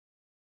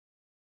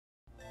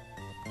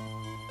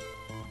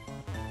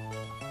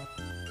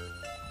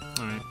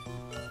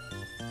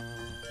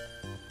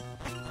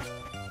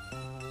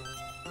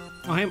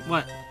Oh, hey,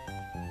 what?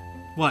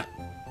 What?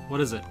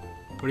 What is it?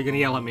 What are you gonna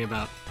yell at me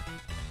about?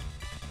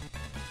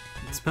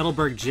 It's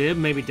Petalburg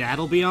Gym. Maybe Dad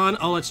will be on?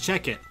 Oh, let's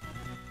check it.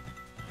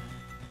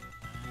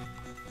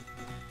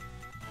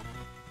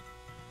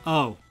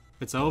 Oh,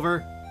 it's over?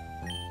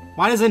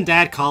 Why doesn't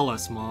Dad call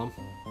us, Mom?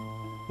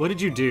 What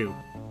did you do?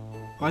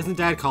 Why doesn't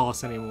Dad call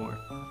us anymore?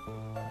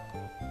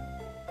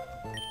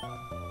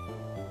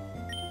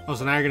 Oh,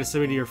 so now you're gonna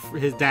send me to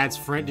his dad's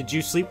friend. Did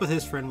you sleep with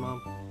his friend,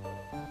 Mom?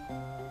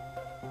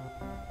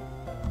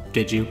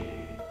 Did you?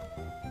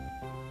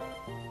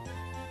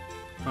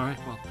 Alright,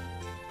 well.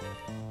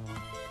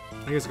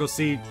 I guess go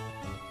see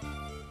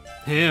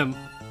him.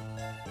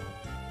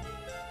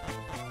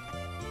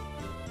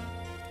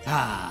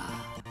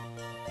 Ah.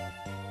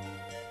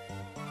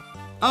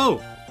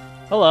 Oh!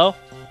 Hello.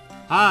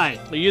 Hi.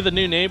 Are you the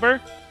new neighbor?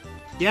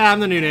 Yeah, I'm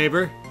the new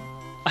neighbor.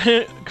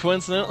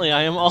 Coincidentally,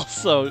 I am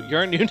also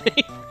your new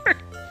neighbor.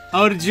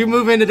 Oh, did you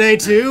move in today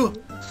too?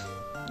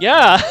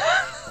 Yeah.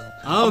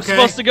 Oh, okay. I'm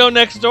supposed to go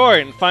next door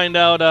and find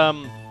out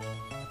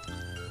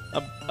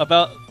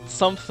about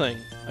something.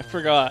 I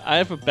forgot. I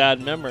have a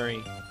bad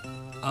memory.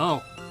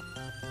 Oh.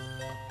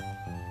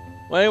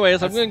 Well,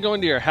 anyways, I'm gonna go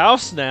into your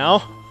house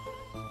now.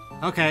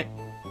 Okay.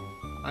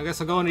 I guess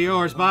I'll go into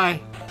yours.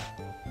 Bye.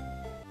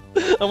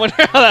 I wonder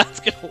how that's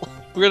gonna look.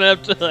 We're gonna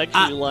have to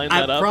actually line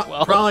that up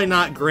well. Probably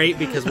not great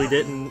because we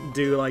didn't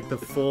do like the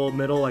full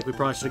middle. Like we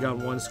probably should have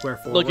gone 1 square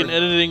forward. Look, in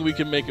editing, we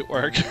can make it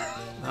work.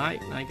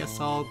 Alright, I guess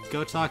I'll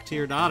go talk to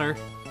your daughter.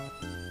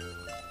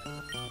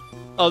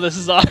 Oh, this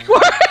is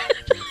awkward.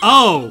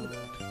 Oh!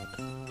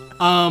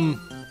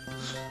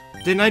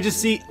 Didn't I just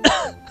see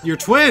your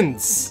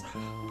twins?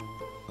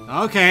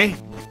 Okay.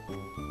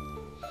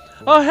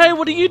 Oh, hey,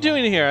 what are you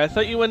doing here? I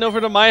thought you went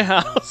over to my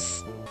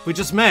house. We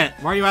just met.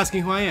 Why are you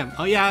asking who I am?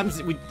 Oh yeah,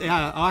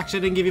 oh, actually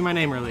I didn't give you my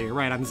name earlier.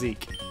 Right, I'm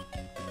Zeke.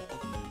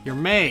 You're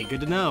May.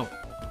 Good to know.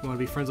 You want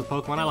to be friends with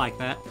Pokemon? I like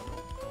that.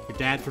 Your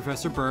dad's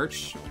Professor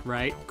Birch.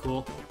 Right,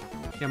 cool.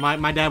 Yeah,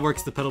 my dad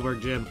works at the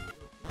Petalburg Gym.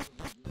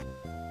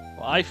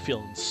 Well, I feel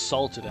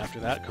insulted after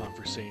that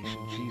conversation.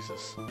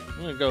 Jesus.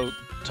 I'm gonna go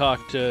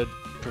talk to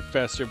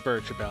Professor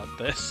Birch about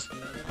this.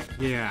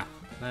 Yeah,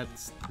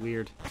 that's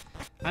weird.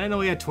 I didn't know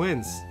we had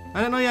twins. I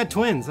didn't know you had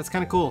twins. That's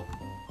kind of cool.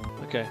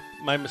 Okay,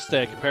 my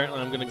mistake. Apparently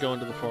I'm gonna go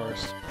into the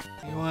forest.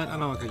 You know what? I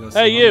don't want to go see.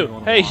 Hey you!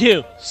 Hey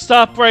you!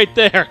 Stop right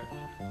there!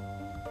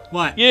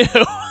 What? You!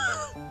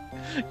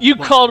 You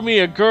called me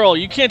a girl.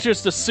 You can't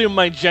just assume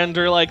my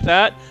gender like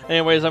that.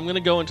 Anyways, I'm gonna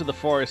go into the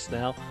forest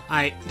now.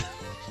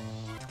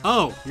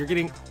 Oh, you're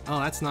getting... Oh,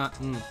 that's not...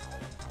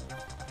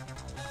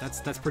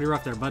 That's pretty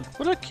rough there, bud.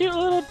 What a cute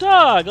little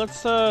dog!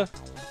 Let's,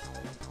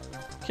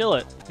 kill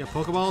it. Yeah,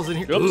 Pokeballs in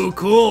here. Oops. Ooh,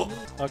 cool!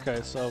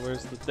 Okay, so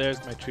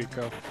there's my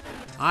Trico.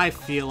 I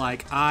feel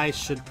like I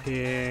should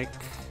pick...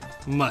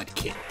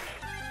 Mudkip.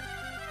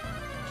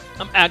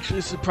 I'm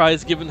actually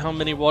surprised given how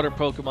many water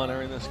Pokemon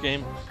are in this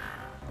game.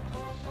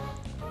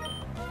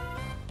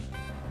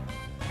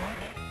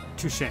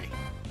 Touche.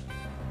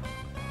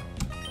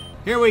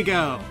 Here we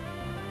go.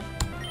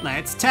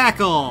 Let's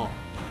tackle.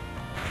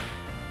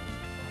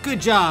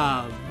 Good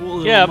job.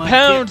 Yeah,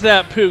 pound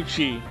that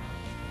Poochie.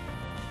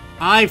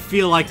 I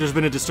feel like there's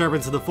been a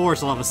disturbance in the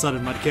forest all of a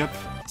sudden, Mudkip.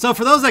 So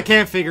for those that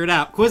can't figure it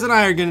out, Quiz and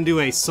I are going to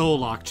do a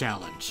soullocke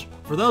challenge.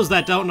 For those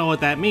that don't know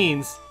what that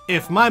means,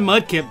 if my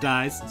Mudkip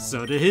dies,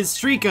 so did his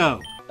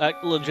Trico.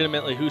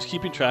 Legitimately, who's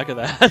keeping track of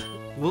that?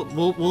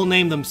 We'll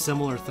name them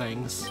similar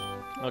things.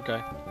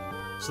 Okay.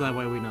 So that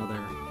way we know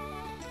they're...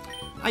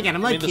 Again,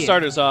 I'm I like... mean, the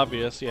starter's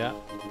obvious, yeah.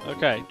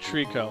 Okay,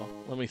 Trico.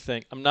 Let me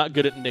think. I'm not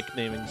good at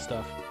nicknaming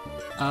stuff.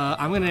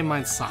 I'm gonna name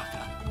mine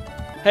Sokka.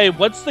 Hey,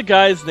 what's the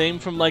guy's name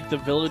from, like, the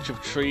Village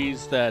of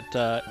Trees that,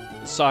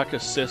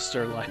 Sokka's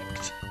sister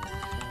liked?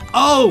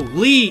 Oh,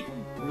 Lee!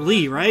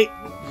 Lee, right?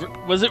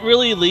 Was it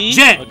really Lee?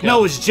 Jet! Okay. No,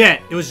 it was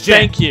Jet. It was Jet.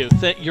 Thank you.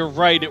 You're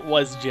right, it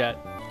was Jet.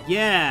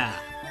 Yeah.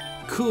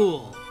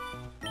 Cool.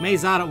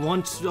 May's out at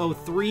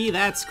 103.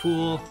 That's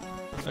cool.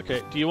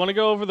 Okay, do you want to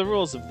go over the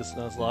rules of this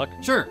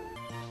Nuzlocke? Sure.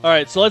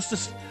 Alright, so let's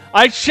just...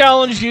 I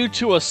challenge you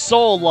to a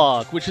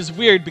soullocke, which is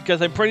weird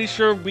because I'm pretty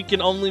sure we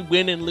can only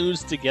win and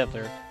lose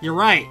together. You're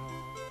right.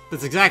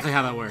 That's exactly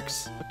how that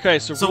works. Okay,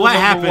 so rule what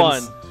number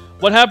happens? 1.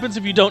 What happens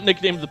if you don't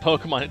nickname the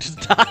Pokemon? It just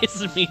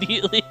dies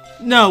immediately.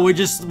 No, we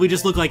just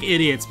look like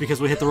idiots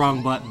because we hit the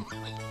wrong button.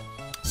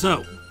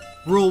 So,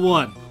 rule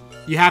 1.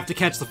 You have to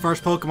catch the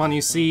first Pokemon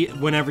you see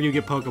whenever you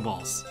get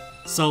Pokeballs.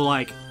 So,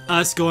 like,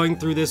 us going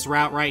through this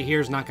route right here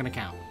is not going to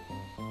count.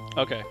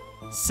 Okay.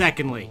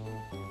 Secondly,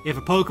 if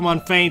a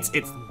Pokemon faints,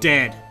 it's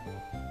dead.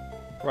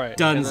 Right.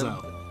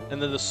 Dunzo.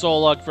 And then the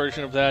soullocke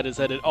version of that is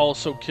that it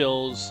also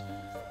kills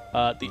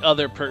the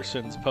other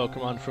person's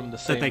Pokemon from the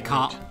same that they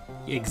route. caught.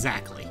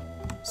 Exactly.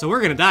 So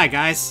we're gonna die,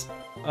 guys.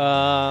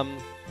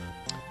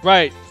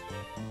 Right.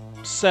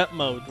 Set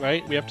mode,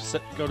 right? We have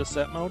to go to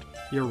set mode?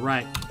 You're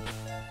right.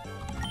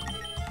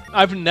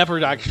 I've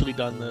never actually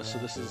done this, so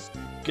this is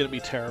gonna be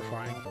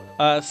terrifying.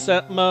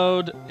 Set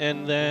mode,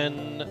 and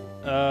then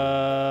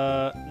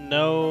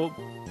no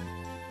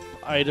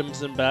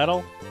items in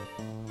battle?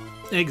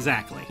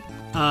 Exactly.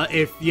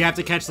 If you have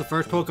to catch the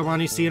first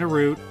Pokemon you see in a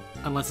route,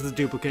 unless it's a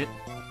duplicate.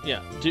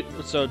 Yeah.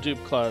 So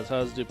Dupe Clause.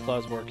 How does Dupe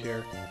Clause work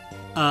here?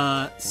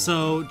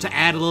 So to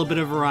add a little bit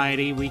of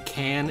variety, we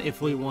can,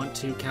 if we want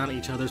to, count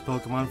each other's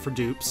Pokemon for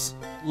dupes.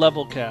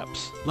 Level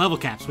caps. Level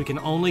caps. We can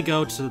only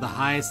go to the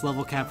highest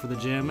level cap for the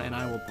gym, and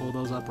I will pull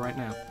those up right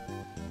now.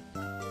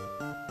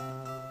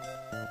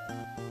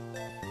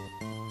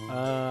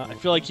 I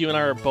feel like you and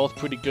I are both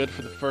pretty good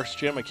for the first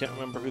gym. I can't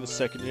remember who the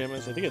second gym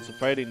is. I think it's a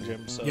fighting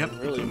gym, so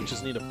really we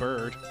just need a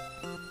bird.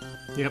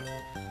 Yep.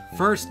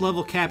 First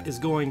level cap is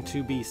going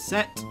to be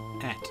set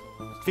at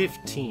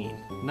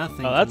 15.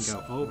 Nothing can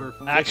go over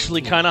 15.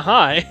 Actually kind of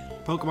high.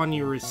 Pokemon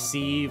you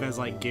receive as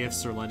like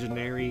gifts or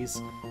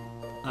legendaries,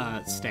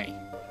 stay.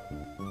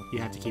 You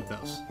have to keep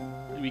those.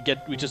 We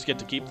just get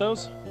to keep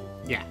those?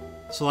 Yeah.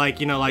 So like,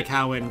 you know, like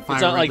how in Fire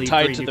It's not Red like Leaf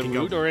tied Green, to you the can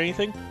route or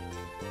anything?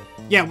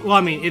 Yeah, well,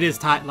 I mean, it is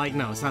tied. Like,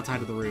 no, it's not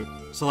tied to the route.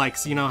 So, like,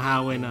 so you know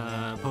how in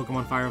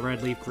Pokemon Fire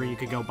Red Leaf Green you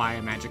could go buy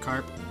a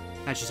Magikarp?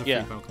 That's just a free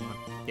Pokemon.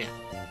 Yeah.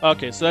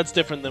 Okay, so that's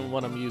different than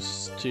what I'm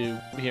used to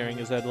hearing.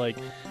 Is that like,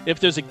 if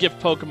there's a gift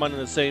Pokemon in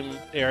the same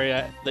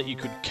area that you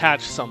could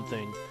catch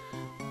something,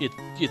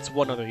 it's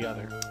one or the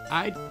other.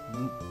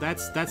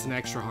 That's an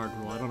extra hard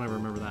rule. I don't ever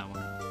remember that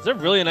one. Is there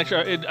really an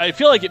extra? I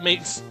feel like it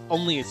makes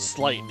only a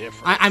slight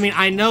difference. I mean,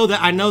 I know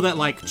that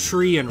like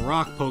tree and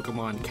rock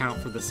Pokemon count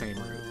for the same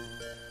route.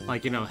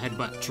 Like, you know,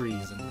 headbutt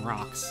trees and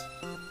rocks.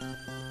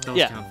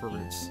 Those count for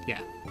routes. Yeah.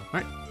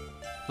 Alright.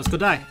 Let's go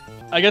die.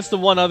 I guess the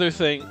one other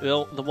thing,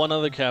 the one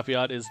other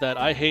caveat is that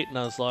I hate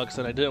Nuzlocke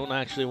and I don't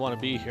actually want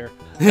to be here.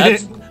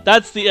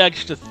 That's the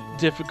extra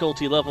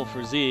difficulty level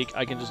for Zeke.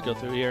 I can just go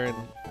through here and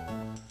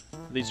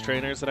these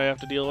trainers that I have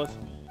to deal with.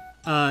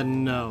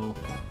 No.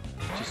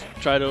 Just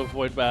try to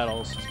avoid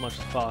battles as much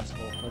as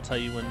possible. That's how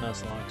you win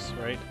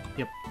Nuzlocke, right?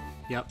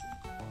 Yep.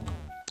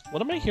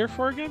 What am I here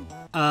for again?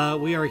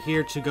 We are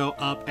here to go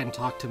up and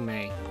talk to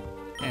May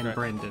and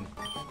Brendan.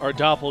 Our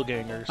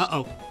doppelgangers.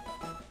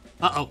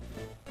 Uh-oh.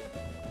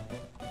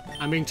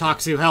 I'm being talked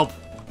to. Help.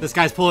 This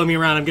guy's pulling me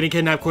around. I'm getting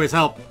kidnapped. Quiz.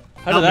 Help.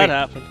 How did that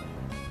happen?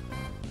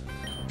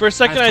 For a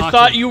second, I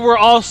thought you were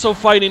also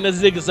fighting a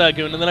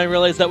Zigzagoon, and then I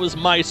realized that was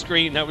my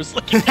screen I was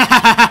looking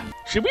at.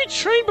 Should we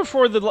train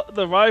before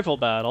the rival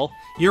battle?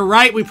 You're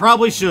right. We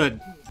probably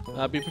should.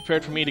 Be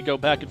prepared for me to go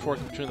back and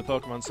forth between the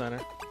Pokemon Center.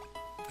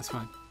 That's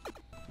fine.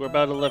 We're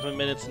about 11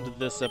 minutes into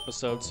this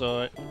episode,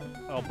 so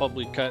I'll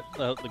probably cut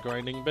out the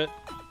grinding bit.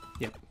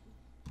 Yep.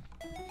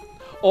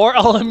 Or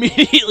I'll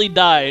immediately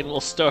die and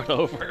we'll start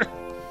over.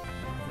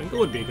 I think it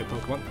would be a good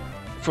Pokemon.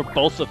 For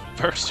both the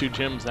first two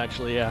gyms,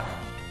 actually, yeah.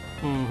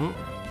 Mm-hmm.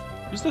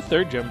 Who's the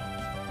third gym?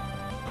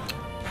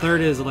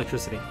 Third is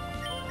Electricity.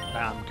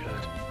 I'm good.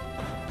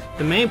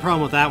 The main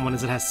problem with that one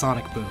is it has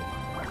Sonic Boom.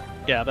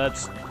 Yeah,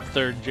 that's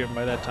third gym.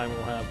 By that time,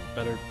 we'll have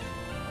better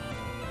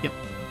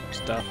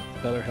stuff,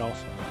 better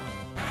health.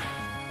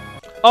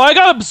 Oh, I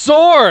got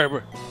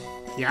Absorb!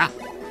 Yeah.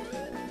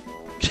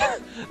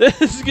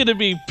 This is gonna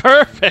be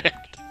perfect!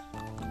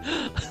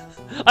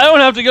 I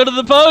don't have to go to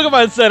the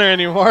Pokemon Center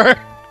anymore!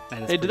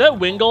 Hey, did that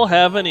Wingull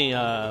have any,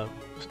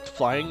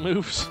 flying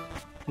moves?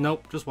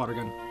 Nope, just Water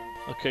Gun.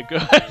 Okay,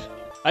 good.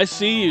 I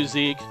see you,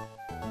 Zeke.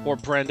 Or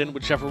Brendan,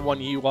 whichever one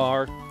you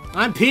are.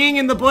 I'm peeing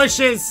in the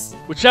bushes!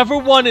 Whichever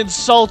one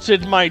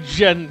insulted my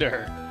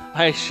gender,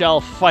 I shall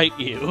fight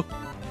you.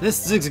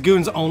 This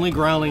Zigzagoon's only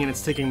growling and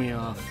it's ticking me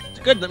off.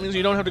 Good, that means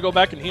you don't have to go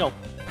back and heal.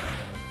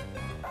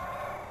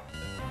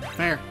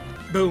 Fair.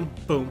 Boom,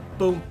 boom,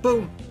 boom,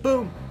 boom,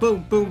 boom,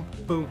 boom, boom,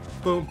 boom,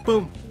 boom,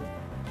 boom.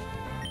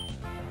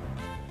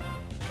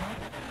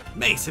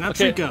 Mason, up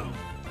you go.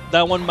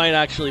 That one might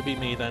actually be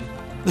me then.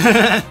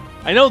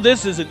 I know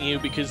this isn't you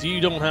because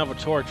you don't have a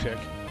Torchic.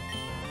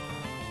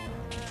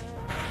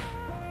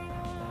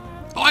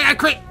 Oh, I got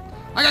crit!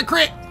 I got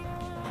crit!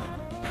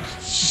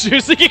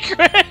 Seriously, get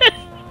crit?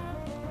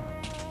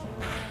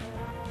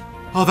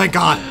 Oh, thank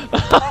God.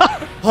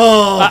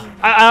 Oh.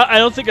 I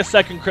don't think a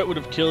second crit would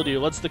have killed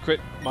you. What's the crit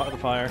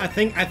modifier? I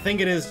think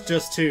it is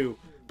just 2,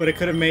 but it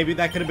could have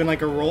that could have been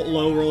like a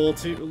low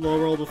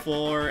roll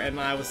before, and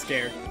I was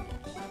scared.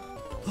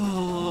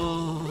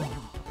 Oh,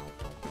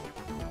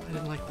 I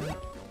didn't like that.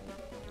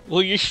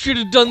 Well, you should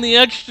have done the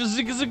extra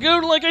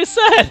Zigzagoon, like I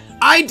said.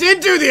 I did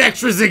do the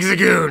extra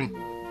Zigzagoon.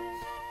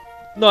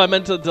 No, I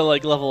meant to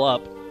like level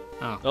up.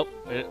 Oh,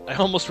 I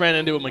almost ran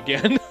into him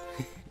again.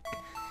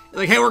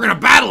 Like, hey, we're gonna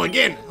battle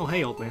again! Oh,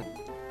 hey, old man.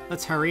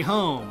 Let's hurry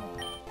home.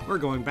 We're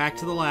going back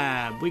to the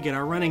lab. We get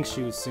our running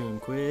shoes soon,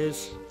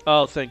 Quiz.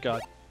 Oh, thank God.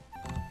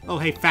 Oh,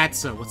 hey,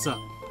 Fatso, what's up?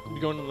 You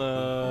going to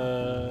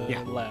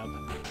the lab?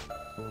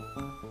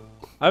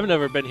 I've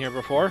never been here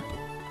before.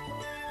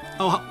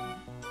 Oh,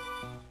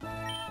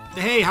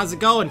 hey, how's it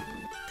going?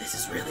 This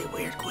is really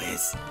weird,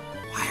 Quiz.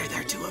 Why are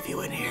there 2 of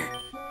you in here?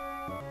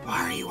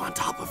 Why are you on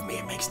top of me?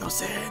 It makes no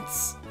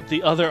sense.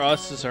 The other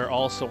us's are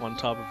also on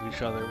top of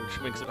each other,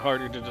 which makes it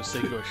harder to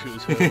distinguish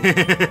who's who.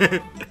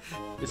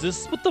 Is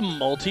this what the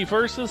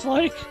multiverse is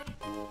like?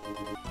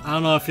 I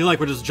don't know, I feel like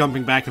we're just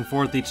jumping back and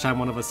forth each time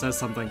one of us says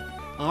something.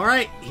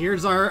 Alright,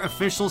 here's our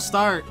official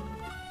start.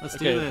 Let's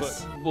do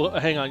this. Well,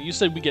 hang on. You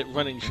said we get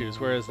running shoes.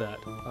 Where is that?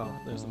 Oh,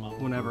 there's the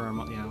mom. Whenever our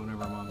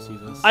mom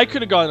sees us. I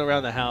could have gone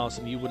around the house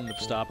and you wouldn't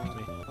have stopped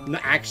me. No,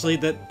 actually,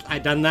 I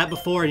done that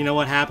before. You know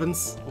what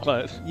happens?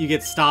 What? You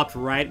get stopped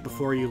right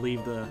before you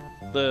leave the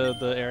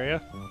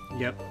area?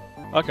 Yep.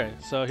 Okay,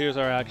 so here's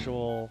our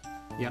actual...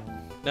 Yep.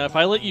 Now, if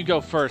I let you go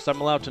first, I'm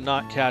allowed to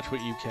not catch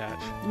what you catch.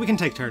 We can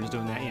take turns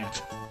doing that, yeah.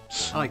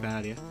 I like that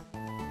idea.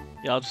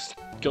 Yeah, I'll just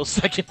go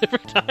second every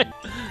time.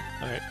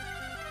 Alright.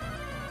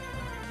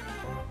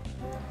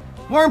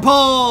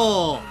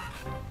 Wormpole!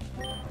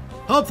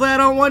 Hopefully I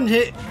don't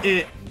one-hit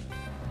it.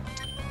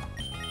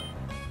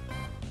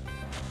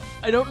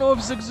 I don't know if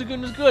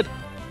Zigzagoon is good.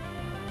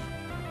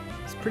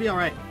 It's pretty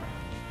alright.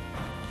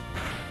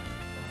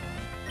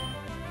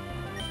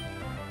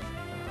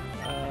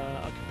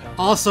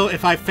 Also,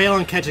 if I fail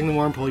on catching the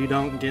Wormpole, you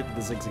don't get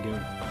the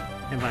Zigzagoon.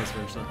 And vice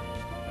versa.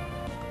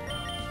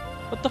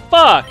 What the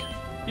fuck?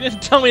 You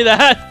didn't tell me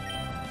that!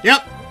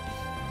 Yep!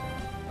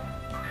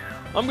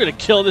 I'm gonna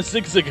kill this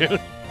Zigzagoon.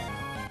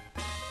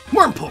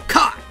 Wormpole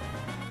caught!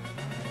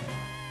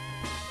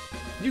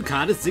 You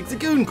caught a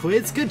Zigzagoon,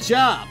 Quiz. Good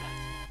job!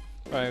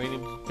 Alright, we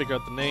need to figure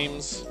out the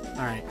names.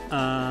 Alright,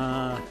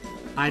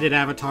 I did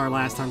Avatar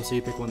last time, so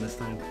you pick one this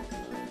time.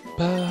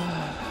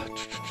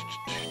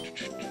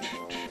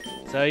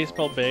 Is that how you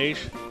spell beige?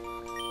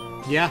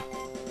 Yeah.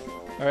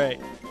 Alright,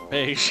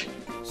 beige.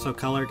 So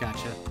color,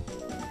 gotcha.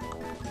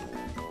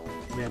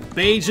 We have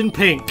beige and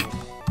pink.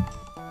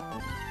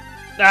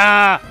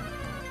 Ah!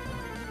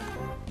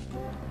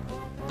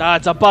 Ah,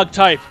 it's a bug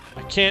type.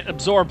 I can't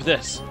absorb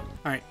this.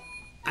 Alright.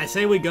 I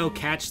say we go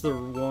catch the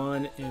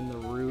one in the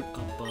route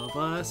above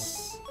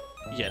us.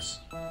 Yes.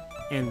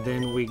 And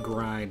then we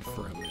grind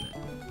for a minute.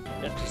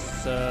 Yeah,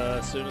 just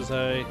as soon as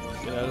I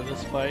get out of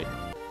this fight.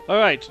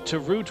 Alright, to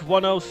Route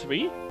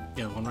 103? Yeah,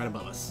 the one right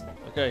above us.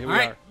 Okay, here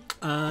we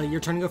are. Your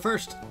turn to go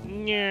first.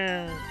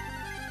 Yeah.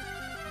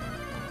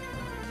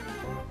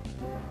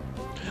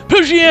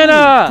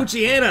 Poochyena!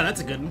 Poochyena,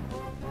 that's a good one.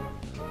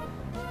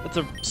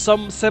 That's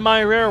some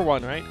semi-rare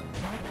one, right?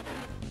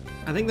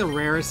 I think the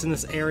rarest in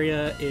this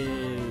area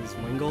is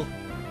Wingull.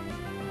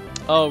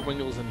 Oh,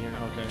 Wingull's in here.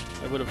 Okay.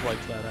 I would have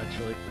liked that,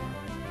 actually.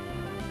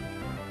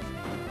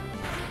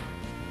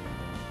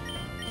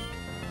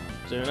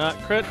 Do not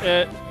crit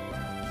it.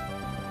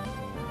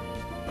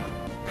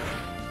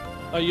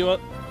 Oh, you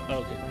up? Oh,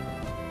 okay.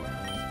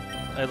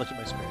 I looked at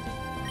my screen.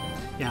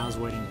 Yeah, I was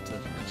waiting to...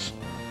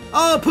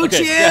 Oh, Poochyena!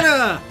 Okay,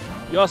 yeah.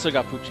 You also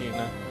got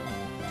Poochyena.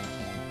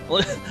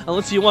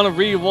 Unless you want to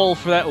re-roll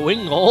for that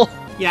Wingull.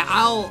 Yeah,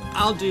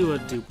 I'll do a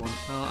dupe one.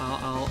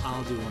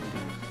 I'll do one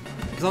dupe.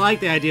 Because I like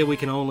the idea we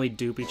can only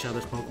dupe each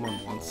other's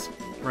Pokemon once,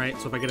 right?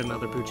 So if I get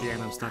another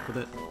Poochyena, I'm stuck with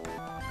it.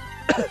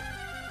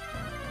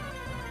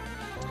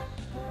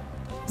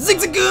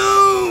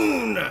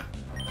 Zigzagoon!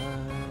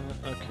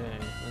 Okay,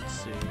 let's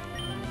see.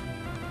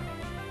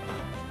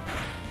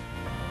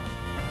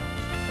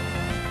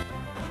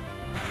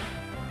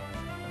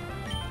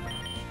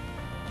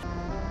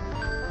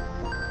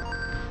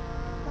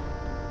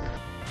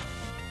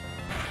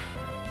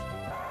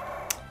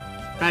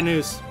 Bad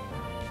news.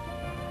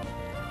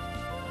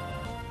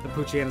 The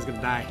Poochyena's gonna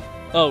die.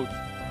 Oh,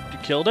 you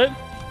killed it?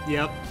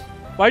 Yep.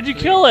 Why'd you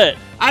kill it?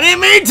 I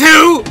didn't mean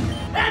to!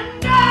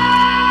 And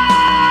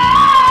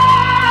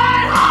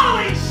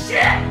holy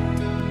shit!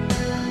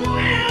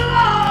 We'll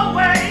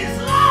always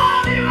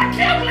love you! I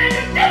can't believe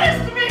you did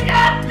this to me,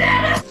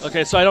 goddammit!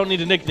 Okay, so I don't need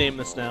to nickname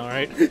this now,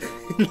 right?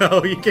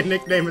 No, you can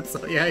nickname it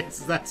so yeah,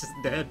 that's just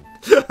dead.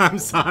 I'm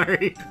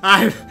sorry.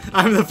 I'm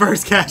the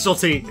first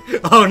casualty.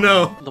 Oh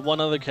no. The one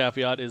other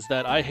caveat is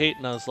that I hate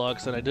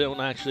Nuzlocke and I don't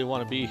actually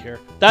want to be here.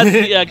 That's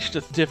the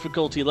extra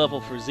difficulty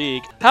level for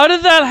Zeke. How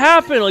did that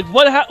happen? Like,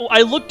 what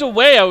I looked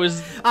away,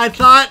 I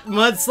thought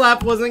Mud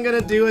Slap wasn't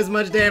gonna do as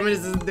much damage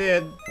as it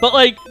did. But,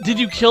 like, did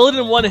you kill it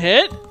in one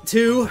hit?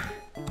 2.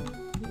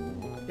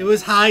 It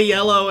was high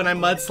yellow and I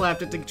Mud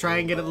Slapped it to try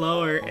and get it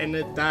lower and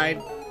it died.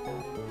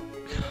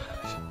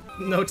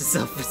 Note to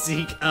self for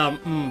Zeke.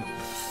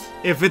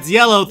 If it's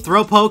yellow,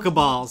 throw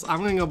Pokeballs. I'm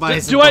gonna go buy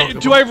some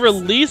Pokeballs. Do I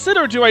release it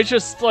or do I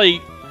just like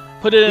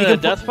put it in a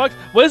death box?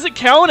 What does it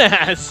count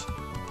as?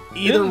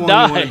 Either one you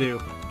want to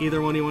do.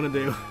 Either one you want to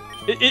do.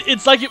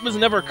 It's like it was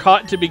never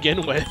caught to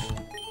begin with.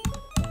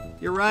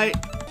 You're right.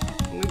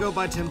 I'm gonna go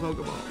buy 10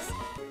 Pokeballs.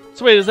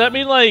 So wait, does that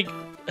mean like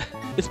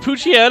is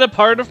Poochyena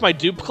part of my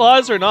Dupe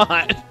Clause or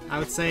not? I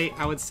would say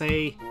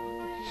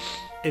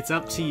it's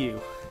up to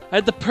you. I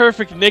had the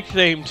perfect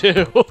nickname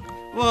too.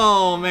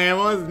 Whoa, man,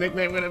 what was the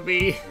nickname gonna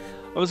be?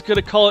 I was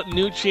gonna call it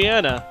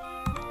Nuchiana.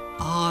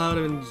 Oh, that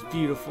would have been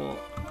beautiful.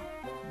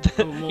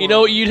 You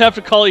know what you'd have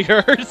to call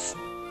yours?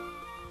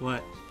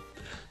 What?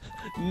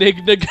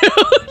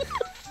 Nignagoon.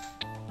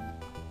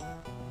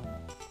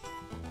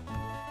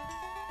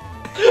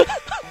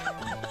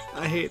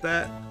 I hate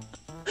that.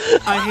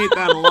 I hate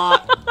that a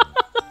lot.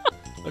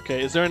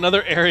 Okay, is there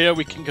another area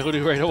we can go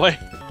to right away?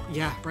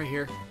 Yeah, right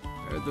here.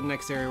 The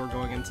next area we're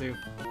going into.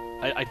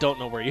 I don't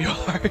know where you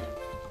are.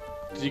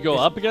 Did you go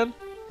up again?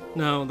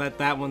 No,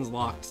 that one's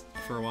locked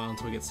for a while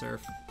until we get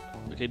surf.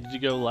 Okay, did you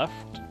go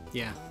left?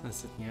 Yeah,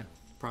 that's it. Yeah,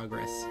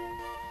 progress.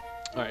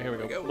 All right, here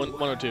we go.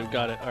 102,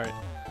 got it. All right.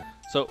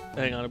 So,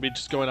 hang on, are we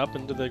just going up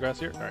into the grass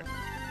here? All right.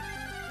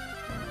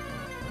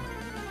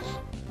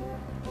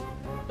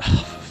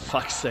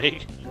 Fuck's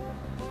sake.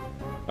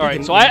 All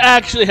right, so I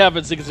actually have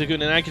a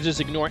Zigzagoon, and I can just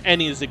ignore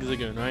any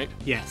Zigzagoon, right?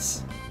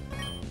 Yes.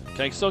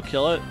 Can I still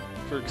kill it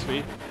for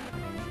XP?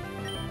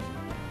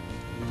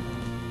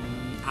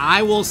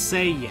 I will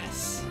say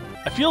yes.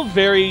 I feel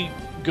very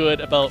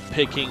good about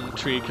picking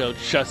Trico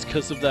just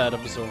because of that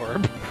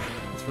absorb.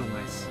 That's real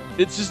nice.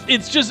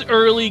 It's just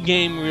early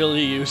game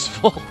really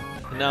useful.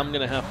 And now I'm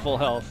gonna have full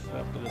health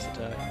after this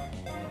attack.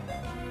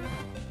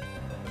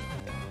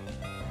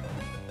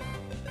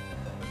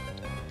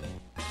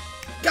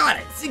 Got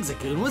it!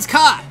 Zigzagoon was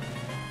caught!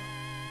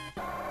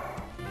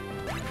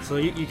 So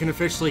you can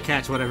officially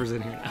catch whatever's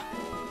in here now.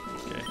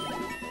 Okay.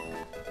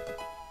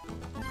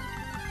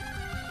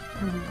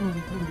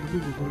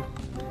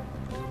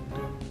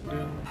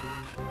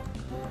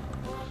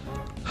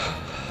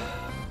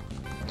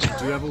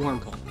 Do you have a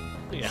wormhole?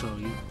 Yeah. So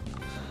you...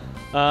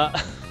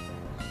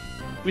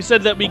 We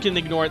said that we can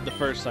ignore it the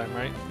first time,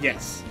 right?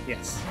 Yes,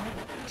 yes.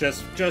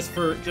 Just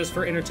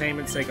for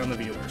entertainment's sake on the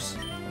viewers.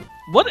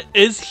 What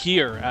is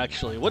here,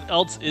 actually? What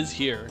else is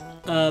here?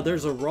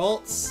 There's a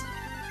Ralts.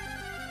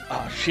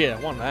 Oh, shit, I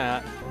want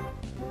that.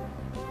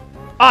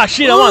 Ah,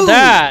 shit, I want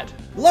that!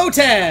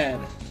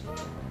 Lotad!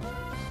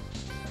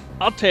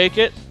 I'll take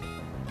it.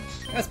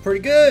 That's pretty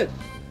good.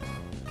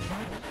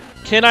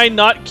 Can I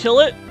not kill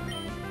it?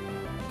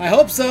 I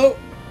hope so.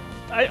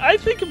 I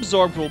think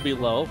Absorb will be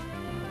low.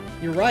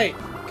 You're right,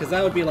 because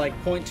that would be like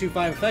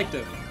 0.25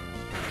 effective.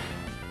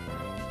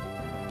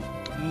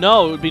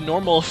 No, it would be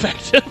normal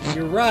effective.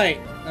 You're right.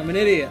 I'm an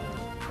idiot.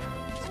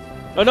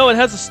 Oh no, it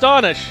has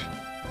Astonish.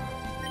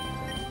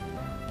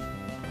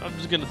 I'm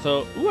just gonna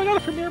throw... Ooh, I got a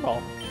Premier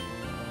Ball.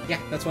 Yeah,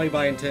 that's why you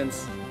buy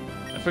Intense.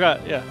 I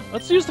forgot, yeah.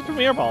 Let's use the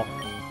Premier Ball.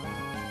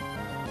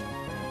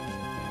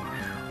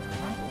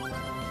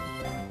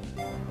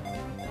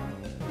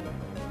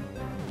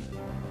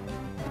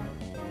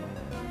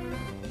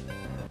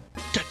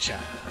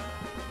 Gotcha.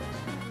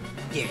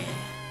 Yeah.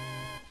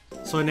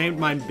 So I named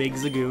mine Big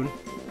Zagoon.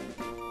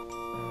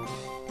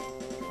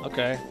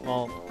 Okay,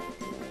 well...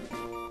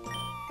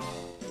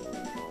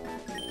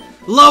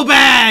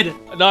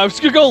 Lobad! No, I was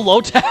gonna go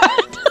Lotad.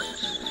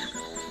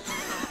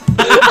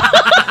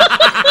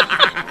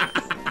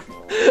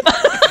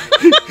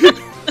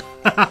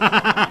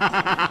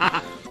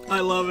 I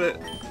love it.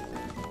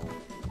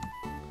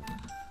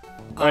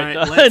 Alright,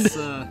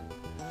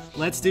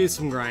 let's do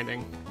some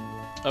grinding.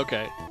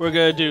 Okay, we're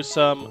gonna do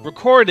some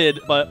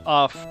recorded but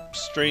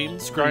off-stream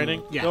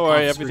grinding. Yeah, don't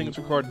worry, off-stream. everything's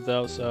recorded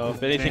though, so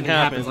if anything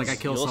happens, happens, like I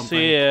kill you'll something.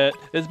 see it.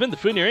 It's been the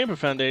Funia Rainbow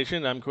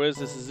Foundation. I'm Quiz,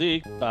 this is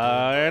Zeke.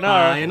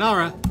 Sayonara.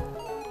 Sayonara.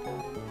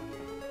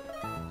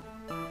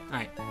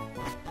 Alright.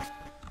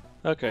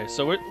 Okay,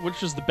 so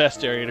which is the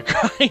best area to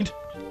grind?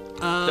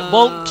 That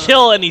won't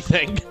kill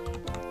anything.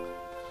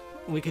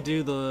 We could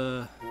do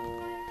the...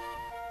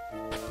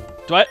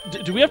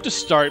 Do we have to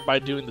start by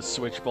doing the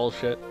switch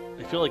bullshit?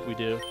 I feel like we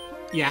do.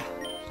 Yeah,